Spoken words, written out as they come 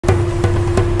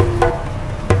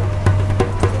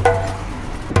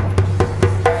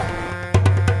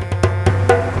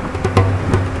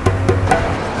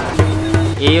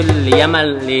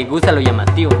ellos le gusta lo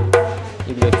llamativo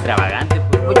y lo extravagante.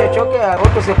 Mucho choque,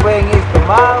 otros se pueden ir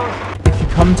tomados. If you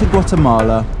come to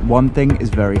Guatemala, one thing is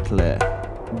very clear.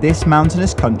 This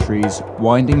mountainous country's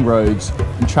winding roads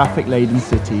and traffic-laden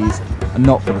cities are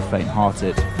not for the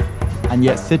faint-hearted. And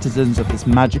yet citizens of this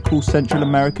magical Central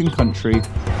American country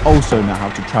also know how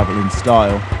to travel in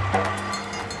style.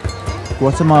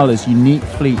 Guatemala's unique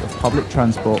fleet of public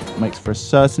transport makes for a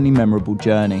certainly memorable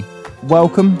journey.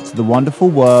 Welcome to the wonderful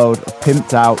world of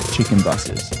pimped out chicken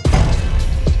buses.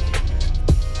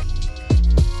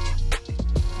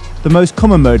 The most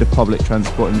common mode of public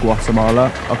transport in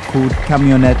Guatemala are called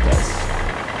camionetas,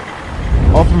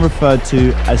 often referred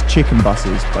to as chicken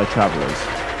buses by travellers.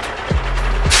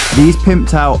 These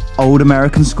pimped out old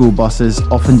American school buses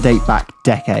often date back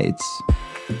decades.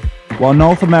 While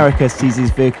North America sees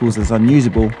these vehicles as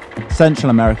unusable,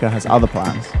 Central America has other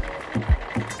plans.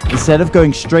 Instead of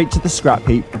going straight to the scrap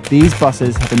heap, these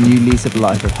buses have a new lease of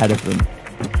life ahead of them.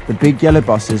 The big yellow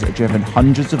buses are driven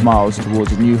hundreds of miles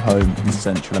towards a new home in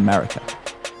Central America.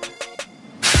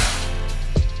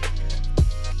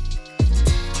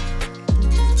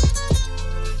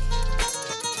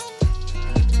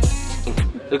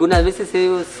 Algunas veces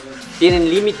ellos tienen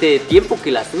límite de tiempo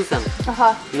que las usan.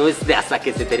 Ajá. No es de hasta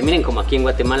que se terminen como aquí en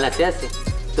Guatemala se hace.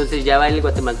 Entonces ya va el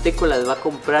guatemalteco, las va a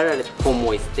comprar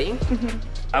como estén.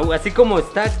 Así como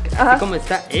está, Ajá. así como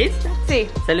está esta, Sí.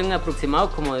 sale un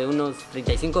aproximado como de unos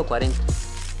 35 o 40.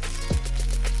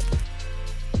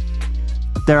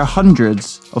 There are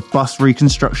hundreds of bus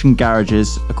reconstruction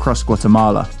garages across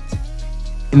Guatemala.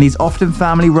 In these often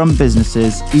family-run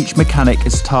businesses, each mechanic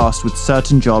is tasked with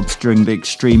certain jobs during the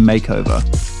extreme makeover.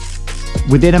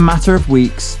 Within a matter of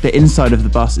weeks, the inside of the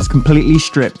bus is completely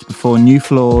stripped before new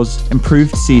floors,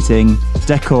 improved seating,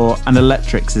 decor and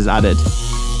electrics is added.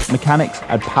 Mechanics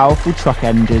add powerful truck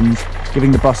engines,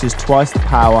 giving the buses twice the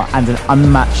power and an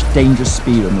unmatched dangerous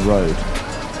speed on the road.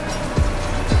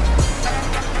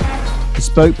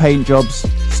 Bespoke paint jobs,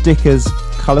 stickers,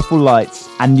 colourful lights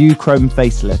and new chrome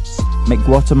facelifts make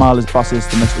Guatemala's buses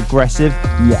the most aggressive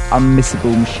and yet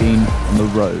unmissable machine on the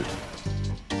road.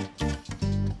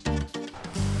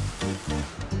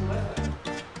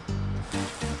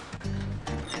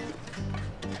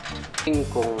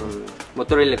 Con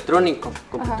motor electrónico,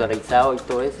 computarizado y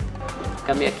todo eso. En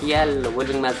cambio aquí ya lo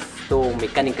vuelven más todo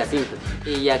mecánica simple.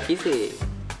 Y ya aquí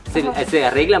se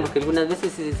arreglan, porque algunas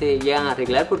veces se llegan a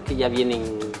arreglar porque ya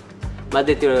vienen más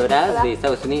deterioradas de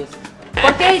Estados Unidos.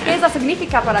 ¿Por qué? ¿Qué eso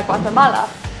significa para Guatemala?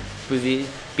 Pues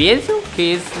pienso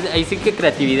que es ahí sí que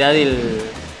creatividad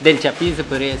del chapín, se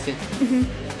podría decir.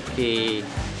 Que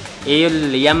ellos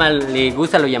le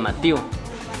gusta lo llamativo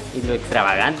y lo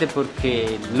extravagante,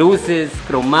 porque luces,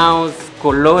 cromados,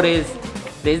 colores,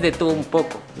 desde todo un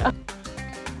poco.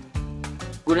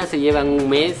 Algunas se llevan un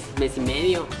mes, mes y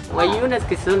medio, o hay unas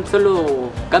que son solo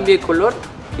cambio de color,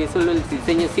 que solo el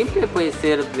diseño simple puede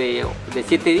ser de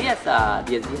 7 días a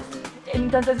 10 días.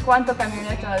 Entonces, ¿cuántas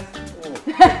camionetas?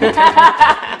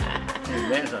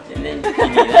 Tienen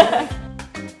infinidad.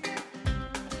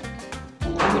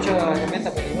 Mucha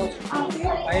herramienta peligrosa.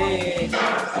 Hay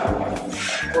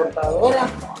cortadora,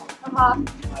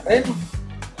 arreglo,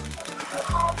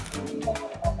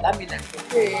 lámina.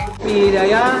 Y de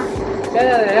allá, ya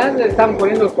de allá le están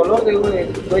poniendo el color de un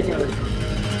dueño.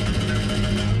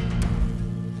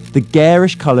 The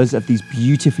garish colours of these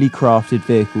beautifully crafted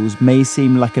vehicles may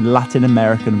seem like a Latin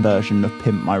American version of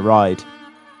Pimp My Ride.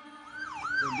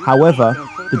 However,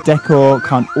 the decor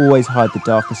can't always hide the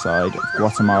darker side of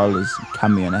Guatemala's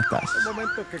camionetas.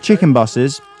 Chicken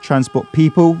buses transport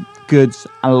people, goods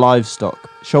and livestock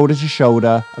shoulder to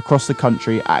shoulder across the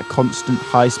country at constant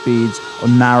high speeds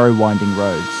on narrow winding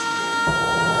roads.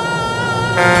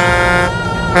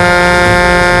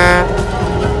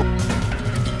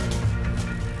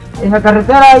 En la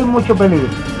carretera hay mucho peligro,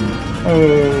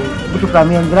 mucho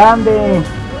camión grande,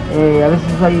 a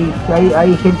veces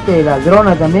hay gente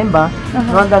ladrona también, va,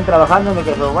 no andan trabajando, me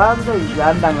que robando y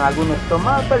andan algunos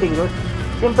tomados, peligrosos.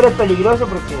 Siempre es peligroso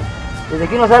porque desde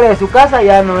que uno sale de su casa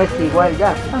ya no es igual,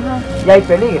 ya hay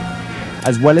peligro.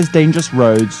 As well as dangerous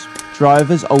roads,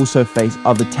 drivers also face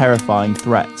other terrifying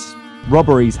threats.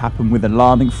 Robberies happen with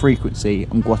alarming frequency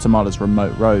on Guatemala's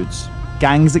remote roads.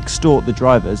 Gangs extort the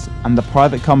drivers and the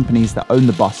private companies that own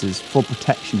the buses for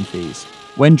protection fees.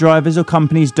 When drivers or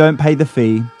companies don't pay the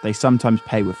fee, they sometimes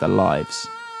pay with their lives.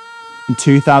 In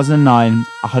 2009,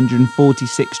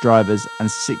 146 drivers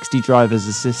and 60 drivers'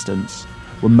 assistants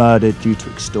were murdered due to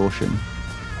extortion.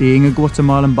 Being a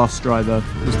Guatemalan bus driver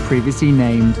was previously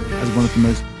named as one of the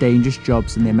most dangerous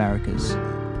jobs in the Americas.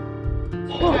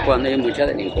 O cuando hay mucha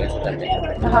delincuencia también.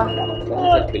 Ajá.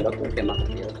 Cuando es el piloto el que más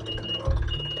pierde.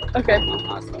 Ok.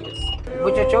 Así es.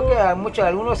 Mucho choque,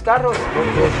 algunos carros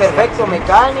es perfecto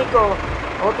mecánico,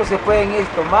 otros se pueden ir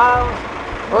tomados,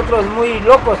 otros muy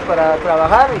locos para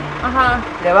trabajar y Ajá.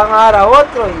 le van a dar a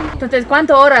otro y Entonces,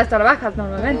 ¿cuántas horas trabajas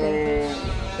normalmente?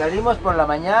 salimos por la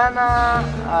mañana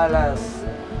a las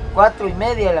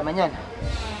 4:30 de la mañana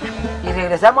y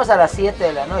regresamos a las 7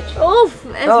 de la noche. Uf,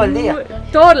 es todo el día.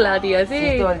 Todo el día,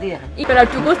 sí. Sí, todo el día. ¿Pero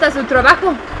te gusta su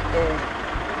trabajo?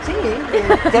 Sí,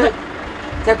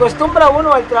 se acostumbra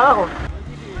uno al trabajo.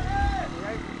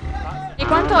 ¿Y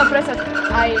cuántas empresas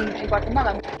hay en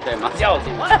Guatemala? Demasiado,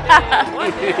 sí.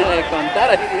 De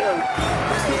contar, ay, Dios.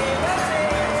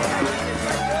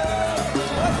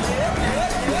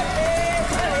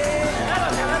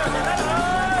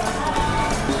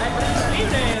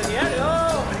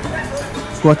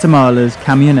 Guatemala's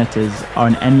camionetas are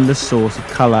an endless source of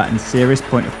colour and serious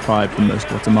point of pride for most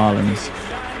Guatemalans.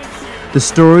 The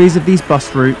stories of these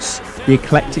bus routes, the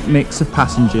eclectic mix of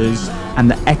passengers, and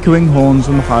the echoing horns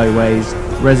on the highways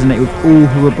resonate with all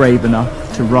who are brave enough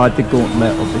to ride the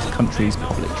gauntlet of this country's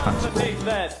public transport.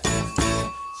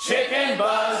 Chicken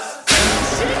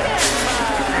bus.